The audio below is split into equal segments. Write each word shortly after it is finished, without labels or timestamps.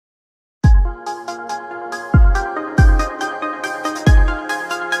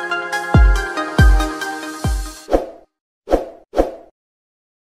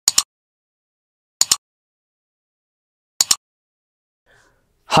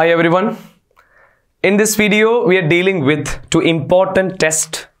Hi everyone. In this video, we are dealing with two important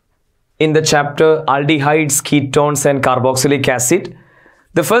tests in the chapter Aldehydes, Ketones and Carboxylic acid.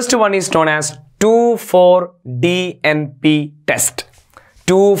 The first one is known as 2,4-DNP test.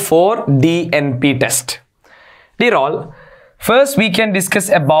 2,4-DNP test. Dear all, first we can discuss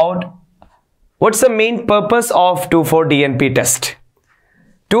about what's the main purpose of 2,4-DNP test.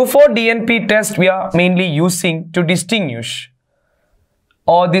 2,4-DNP test we are mainly using to distinguish,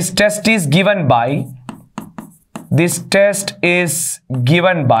 or this test is given by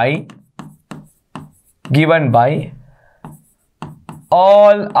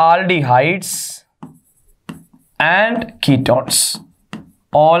all aldehydes and ketones.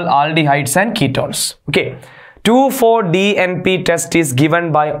 All aldehydes and ketones. Okay. 2,4-DNP test is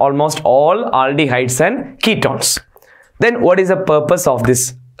given by almost all aldehydes and ketones. Then what is the purpose of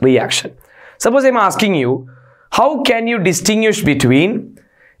this reaction? Suppose I am asking you, how can you distinguish between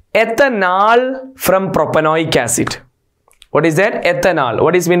ethanol from propanoic acid? What is that? Ethanol.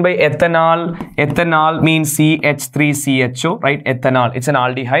 What is meant by ethanol? Ethanol means CH3C O, right? Ethanol. It's an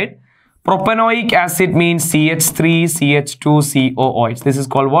aldehyde. Propanoic acid means CH3C O. This is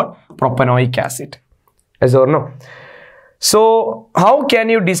called what? Propanoic acid. Yes or no? So, how can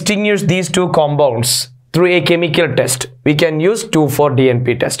you distinguish these two compounds through a chemical test? We can use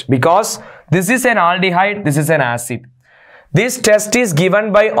 2,4-DNP test because this is an aldehyde, this is an acid. This test is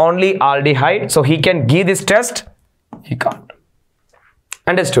given by only aldehyde, so he can give this test, he can't.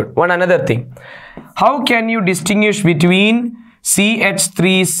 Understood? One another thing. How can you distinguish between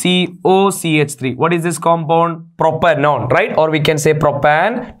CH3C O CH3? What is this compound? Propanone, right? Or we can say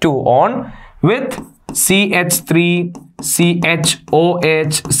propan 2-on with CH3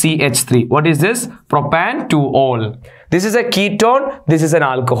 CHOH CH3. What is this? Propan 2-ol. This is a ketone, this is an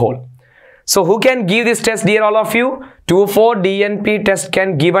alcohol. So who can give this test, dear all of you? 2,4-DNP test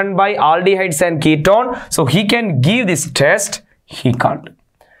can given by aldehydes and ketone. So he can give this test, he can't.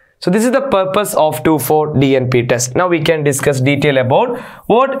 So this is the purpose of 2,4-DNP test. Now we can discuss detail about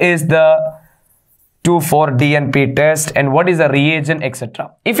what is the 2,4-DNP test and what is the reagent, etc.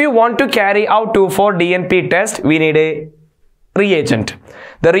 If you want to carry out 2,4-DNP test, we need a reagent.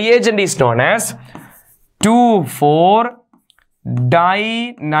 The reagent is known as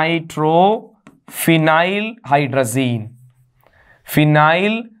 2,4-dinitrophenylhydrazine.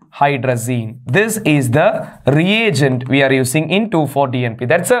 Phenylhydrazine. This is the reagent we are using in 2,4-DNP.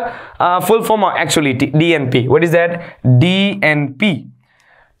 That's a full form of actually DNP. What is that? DNP.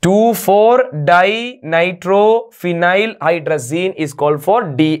 2,4-dinitrophenylhydrazine is called for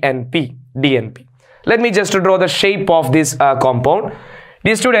DNP. DNP. Let me just draw the shape of this compound.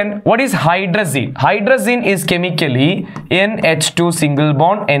 Dear student, what is hydrazine? Hydrazine is chemically NH2 single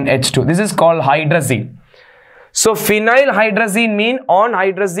bond NH2. This is called hydrazine. So phenylhydrazine mean on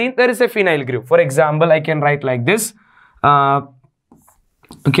hydrazine there is a phenyl group. For example, I can write like this.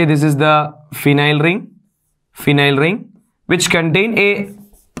 Okay, this is the phenyl ring, which contain a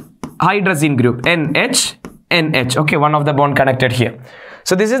hydrazine group NH. Okay, one of the bond connected here.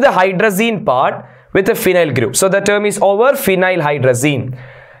 So this is the hydrazine part with a phenyl group. So the term is over, phenylhydrazine.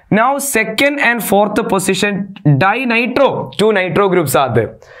 Now second and fourth position dinitro. Two nitro groups are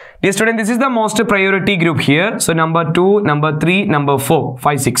there. Dear student, this is the most priority group here. So number 2, number 3, number 4,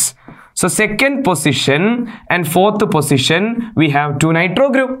 5, 6. So second position and fourth position we have 2 nitro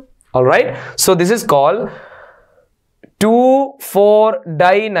group. Alright. So this is called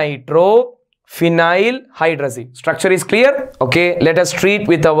 2,4-dinitrophenylhydrazine. Structure is clear? Okay, let us treat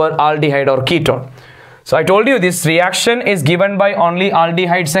with our aldehyde or ketone. So I told you this reaction is given by only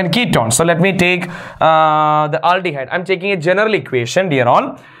aldehydes and ketones. So let me take the aldehyde. I'm taking a general equation, dear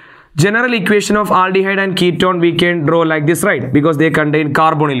all. General equation of aldehyde and ketone we can draw like this, right? Because they contain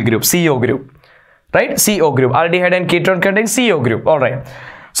carbonyl group, CO group, right? CO group. Aldehyde and ketone contain CO group. All right.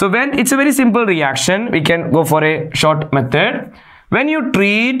 So when it's a very simple reaction, we can go for a short method. When you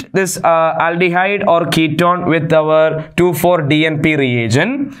treat this aldehyde or ketone with our 2,4-DNP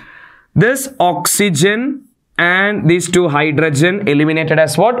reagent, this oxygen and these two hydrogen eliminated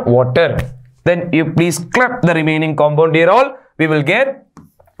as what? Water. Then you please clap the remaining compound here all. We will get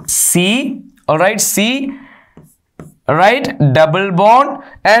C, alright, C, right, double bond,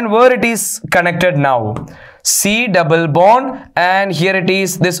 and where it is connected now? C double bond, and here it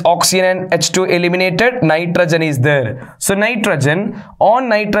is, this oxygen and H2 eliminated, nitrogen is there. So nitrogen, on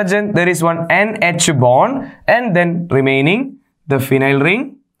nitrogen there is one NH bond, and then remaining the phenyl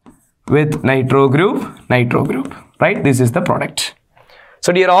ring with nitro group, right? This is the product.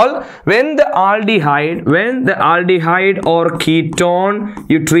 So dear all, when the aldehyde or ketone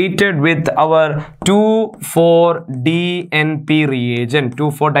you treated with our 2,4-DNP reagent,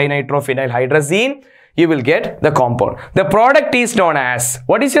 2,4-dinitrophenylhydrazine, you will get the compound. The product is known as,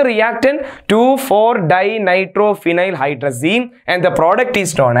 what is your reactant? 2,4-dinitrophenylhydrazine, and the product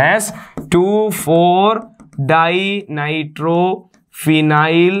is known as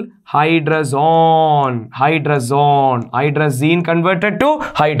 2,4-dinitrophenylhydrazine. Hydrazine converted to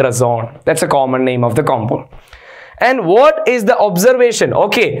hydrazone. That's a common name of the compound. And what is the observation?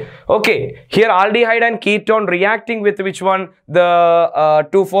 Okay. Here aldehyde and ketone reacting with which one? The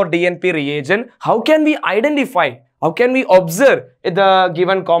 2,4-DNP reagent. How can we identify? How can we observe if the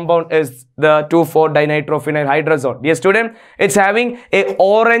given compound is the 2,4-dinitrophenylhydrazone? Dear student, it's having a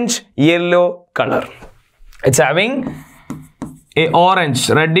orange-yellow color. It's having a orange,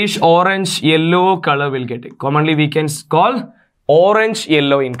 reddish orange yellow color will get it. Commonly we can call orange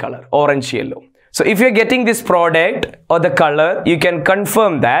yellow in color, orange yellow. So if you're getting this product or the color, you can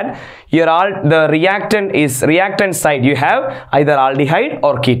confirm that the reactant side you have either aldehyde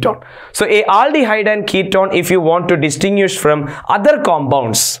or ketone. So a aldehyde and ketone, if you want to distinguish from other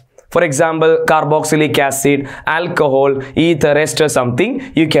compounds, for example carboxylic acid, alcohol, ether, ester, something,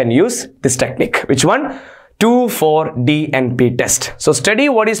 you can use this technique. Which one? 2,4-DNP test. So study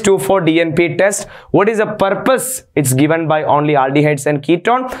what is 2,4-DNP test, what is the purpose it's given by only aldehydes and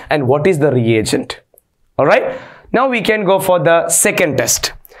ketone, and what is the reagent. Alright, now we can go for the second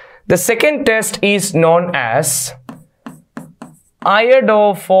test. The second test is known as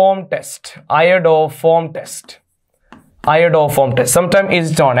Iodoform test. Iodoform test. Iodoform test. Sometimes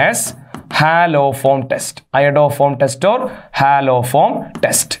it's known as haloform test. Iodoform test or haloform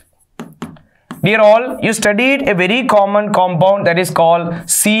test. Dear all, you studied a very common compound that is called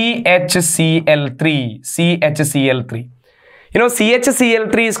CH3CL3. CH3CL3. You know,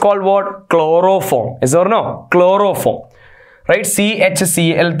 CH3CL3 is called what? Chloroform. Yes or no? Chloroform. Right?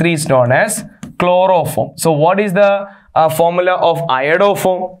 CH3CL3 is known as chloroform. So what is the formula of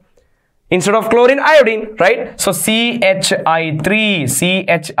iodoform? Instead of chlorine, iodine, right? So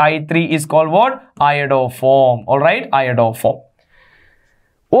CH3 is called what? Iodoform. Alright, iodoform.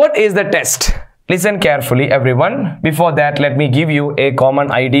 What is the test? Listen carefully everyone. Before that, let me give you a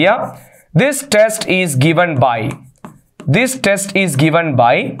common idea. This test is given by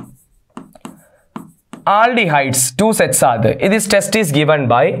aldehydes. Two sets are there. This test is given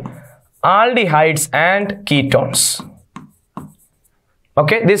by aldehydes and ketones.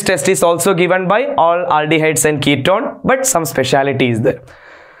 Okay, this test is also given by all aldehydes and ketone, but some speciality is there.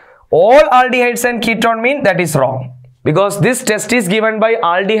 All aldehydes and ketone mean that is wrong. Because this test is given by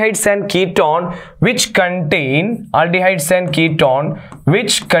aldehydes and ketone which contain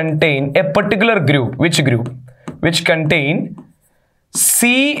a particular group. Which group? Which contain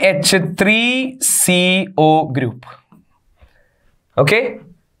CH3CO group. Okay.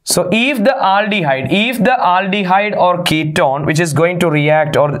 So if the aldehyde or ketone which is going to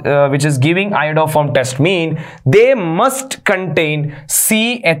react or which is giving iodoform test mean they must contain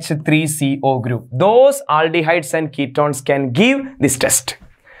CH3CO group. Those aldehydes and ketones can give this test.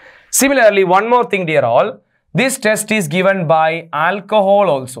 Similarly, one more thing dear all, this test is given by alcohol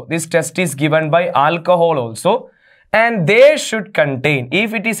also. This test is given by alcohol also, and they should contain,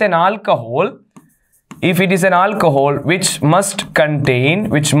 if it is an alcohol which must contain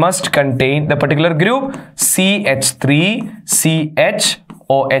the particular group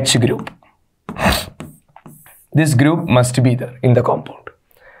CH3CHOH group. This group must be there in the compound.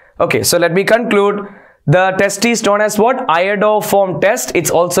 Okay, so let me conclude. The test is known as what? Iodoform test. It's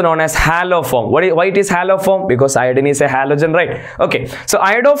also known as haloform. Why it is haloform? Because iodine is a halogen, right? Okay, so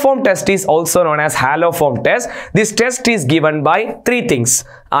iodoform test is also known as haloform test. This test is given by three things: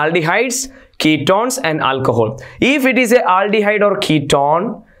 aldehydes, ketones and alcohol. If it is a aldehyde or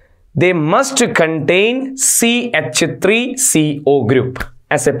ketone, they must contain CH3CO group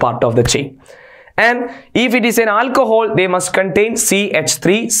as a part of the chain. And if it is an alcohol, they must contain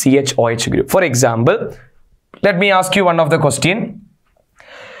CH3CHOH group. For example, let me ask you one of the question.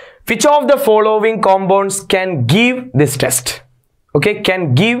 Which of the following compounds can give this test? Okay,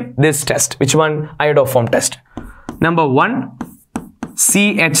 can give this test. Which one? Iodoform test. Number one,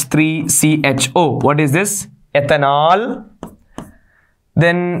 CH3CHO. What is this? Ethanol.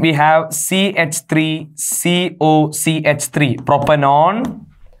 Then we have CH3CO, CH3, propanol.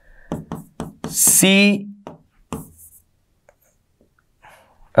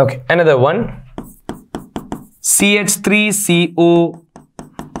 Okay, another one, CH3CO.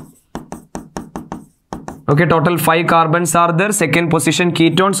 Okay, total 5 carbons are there. Second position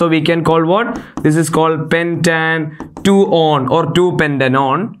ketone. So we can call what? This is called pentan 2-on or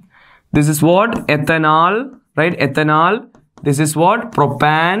 2-pentanone. This is what? Ethanol, right? Ethanol. This is what?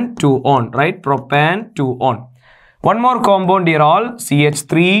 Propan 2-on, right? Propan 2-on. One more compound here all.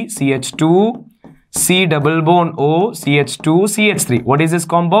 CH3, CH2, C double bond O, CH2, CH3. What is this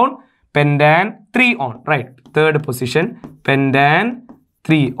compound? Pentan 3-on, right? Third position, pentan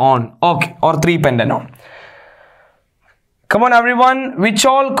 3-on. Okay, or 3-pentanone. Come on everyone, which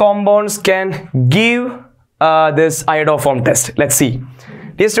all compounds can give this iodoform test? Let's see.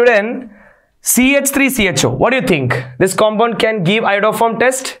 Dear student, CH3CHO, what do you think? This compound can give iodoform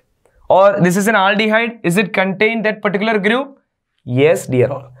test? Or this is an aldehyde? Is it contain that particular group? Yes, dear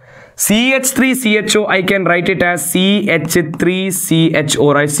all. CH3CHO, I can write it as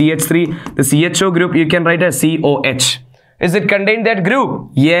CH3CHO, right? CH3, the CHO group, you can write as COH. Is it contain that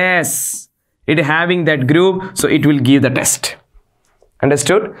group? Yes. It having that group, so it will give the test.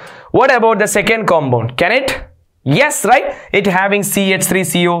 Understood? What about the second compound? Can it? Yes, right? It having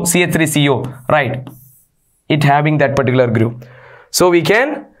CH3CO, CH3CO, right? It having that particular group. So we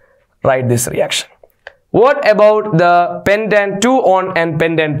can write this reaction. What about the pentan 2-on and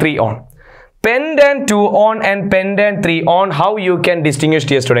pentan 3-on? Pentan 2-on and pentan 3-on, how you can distinguish,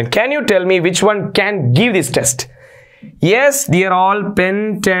 dear student? Can you tell me which one can give this test? Yes, dear all,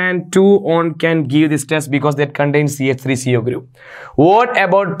 pentan 2-on can give this test because that contains CH3CO group. What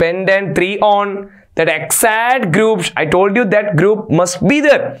about pentan 3-on? That exact group, I told you that group must be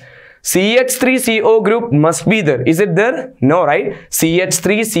there. CH3CO group must be there. Is it there? No, right?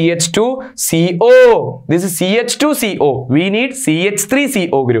 CH3CH2CO. This is CH2CO. We need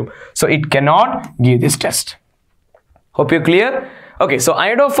CH3CO group. So it cannot give this test. Hope you're clear? Okay, so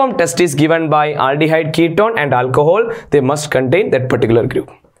iodoform test is given by aldehyde, ketone and alcohol. They must contain that particular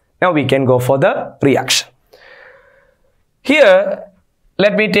group. Now we can go for the reaction. Here,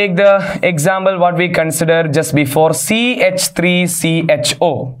 let me take the example what we considered just before,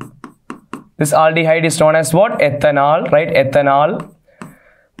 CH3CHO. This aldehyde is known as what? Ethanol, right? Ethanol.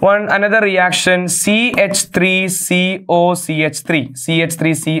 Another reaction, CH3COCH3.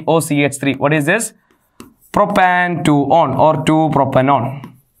 CH3COCH3. What is this? Propan 2-on or 2-propanone.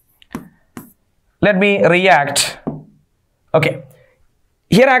 Let me react. Okay.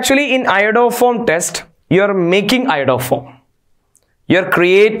 Here actually in iodoform test, you are making iodoform. You are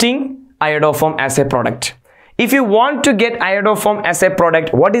creating iodoform as a product. If you want to get iodoform as a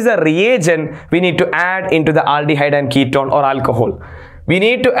product, what is the reagent we need to add into the aldehyde and ketone or alcohol? We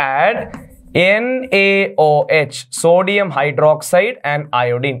need to add NaOH, sodium hydroxide and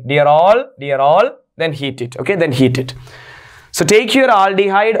iodine. Dear all, then heat it. Okay, then heat it. So take your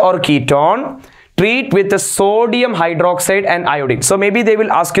aldehyde or ketone, treat with the sodium hydroxide and iodine. So maybe they will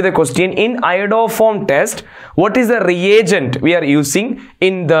ask you the question in iodoform test, what is the reagent we are using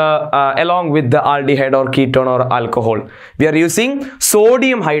in the along with the aldehyde or ketone or alcohol? We are using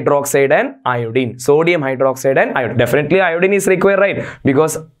sodium hydroxide and iodine. Sodium hydroxide and iodine. Definitely iodine is required, right?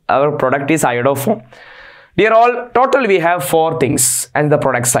 Because our product is iodoform. Dear all, total we have 4 things and the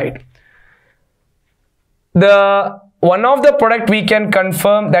product side. One of the product we can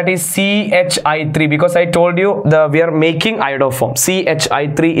confirm that is CHI3, because I told you we are making iodoform.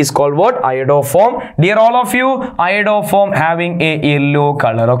 CHI3 is called what? Iodoform. Dear all of you, iodoform having a yellow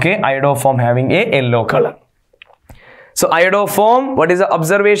color. Okay, iodoform having a yellow color. So iodoform, what is the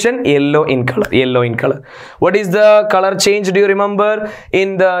observation? Yellow in color. Yellow in color. What is the color change? Do you remember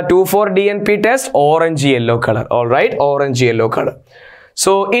in the 2,4 DNP test? Orange yellow color. All right, orange yellow color.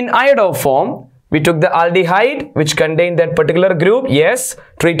 So in iodoform, we took the aldehyde which contained that particular group. Yes,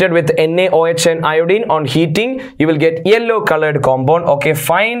 treated with NaOH and iodine. On heating, you will get yellow colored compound. Okay,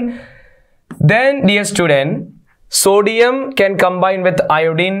 fine. Then, dear student, sodium can combine with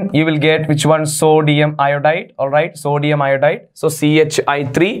iodine. You will get which one? Sodium iodide. All right, sodium iodide. So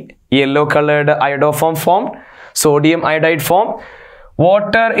CHI3, yellow colored iodoform formed. Sodium iodide form.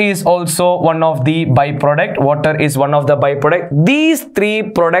 Water is also one of the byproduct. Water is one of the byproduct. These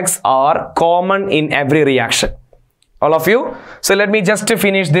 3 products are common in every reaction. All of you. So let me just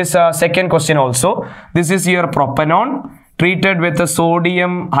finish this second question also. This is your propanone treated with the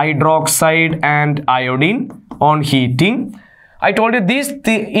sodium hydroxide and iodine on heating. I told you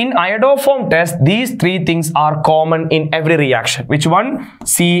in iodoform test, these 3 things are common in every reaction. Which one?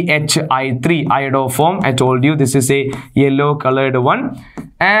 CHI3, iodoform. I told you this is a yellow colored one.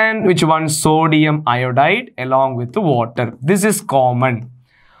 And which one? Sodium iodide along with the water. This is common.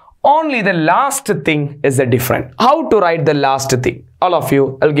 Only the last thing is a different. How to write the last thing? All of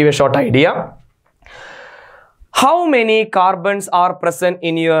you, I'll give a short idea. How many carbons are present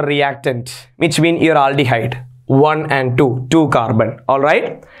in your reactant, which means your aldehyde? 1 and 2, 2 carbon,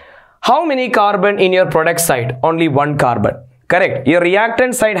 alright? How many carbon in your product side? Only 1 carbon. Correct. Your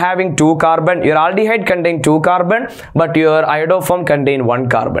reactant side having 2 carbon, your aldehyde contain 2 carbon, but your iodoform contain 1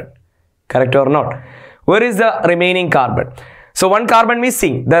 carbon. Correct or not? Where is the remaining carbon? So 1 carbon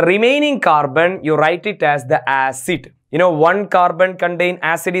missing. The remaining carbon, you write it as the acid. You know, 1 carbon contain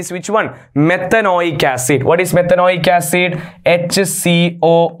acid is which one? Methanoic acid. What is methanoic acid?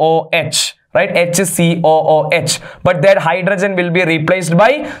 HCOOH. Right, HCOOH, but that hydrogen will be replaced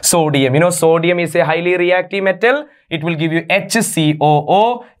by sodium. You know, sodium is a highly reactive metal. It will give you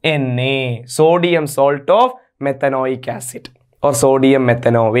HCOONA, sodium salt of methanoic acid or sodium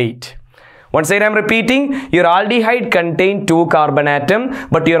methanoate. Once again, I am repeating, your aldehyde contain 2 carbon atom,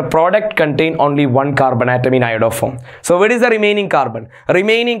 but your product contain only 1 carbon atom in iodoform. So what is the remaining carbon?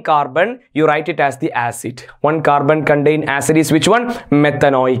 Remaining carbon, you write it as the acid. 1 carbon contain acid is which one?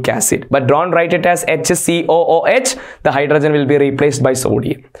 Methanoic acid. But don't write it as HCOOH. The hydrogen will be replaced by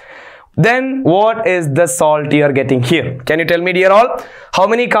sodium. Then what is the salt you are getting here? Can you tell me, dear all? How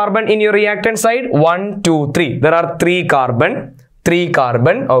many carbon in your reactant side? 1, 2, 3. There are 3 carbon. 3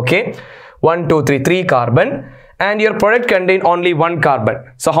 carbon. Okay. 1, 2, 3, 3 carbon, and your product contain only 1 carbon.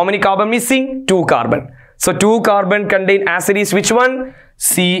 So how many carbon missing? 2 carbon. So 2 carbon contain acid is which one?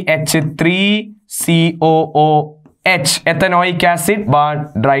 CH3COOH, ethanoic acid,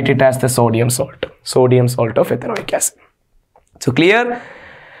 but write it as the sodium salt. Sodium salt of ethanoic acid. So clear?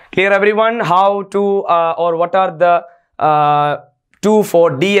 Clear everyone? How to or what are the 2,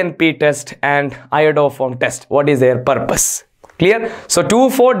 4 DNP test and iodoform test? What is their purpose? Clear? So 2,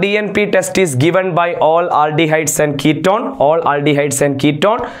 4 DNP test is given by all aldehydes and ketone. All aldehydes and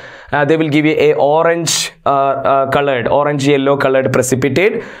ketone. They will give you a orange yellow colored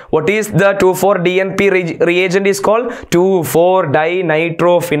precipitate. What is the 2,4 DNP reagent is called?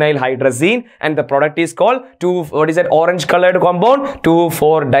 2,4-dinitrophenylhydrazine, and the product is called orange colored compound?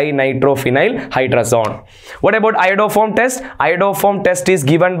 2,4-dinitrophenylhydrazine. What about iodoform test? Iodoform test is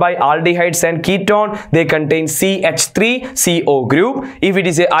given by aldehydes and ketone. They contain CH3C O group. If it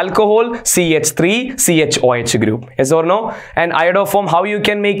is a alcohol, CH3COH group. Yes or no? And iodoform, how you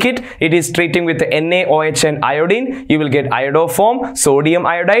can make it? It is treating with the NaOH and iodine. You will get iodoform, sodium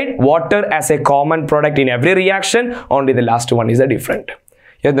iodide, water as a common product in every reaction. Only the last one is a different.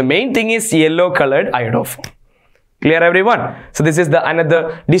 Here the main thing is yellow colored iodoform. Clear everyone? So this is the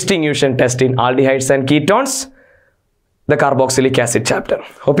another distinguishing test in aldehydes and ketones, the carboxylic acid chapter.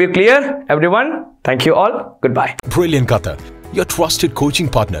 Hope you clear everyone. Thank you all. Goodbye. Brilliant Qatar, your trusted coaching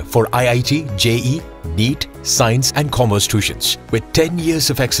partner for IIT, JEE, NEET, Science and Commerce tuitions with 10 years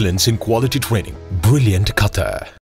of excellence in quality training. Brilliant Qatar.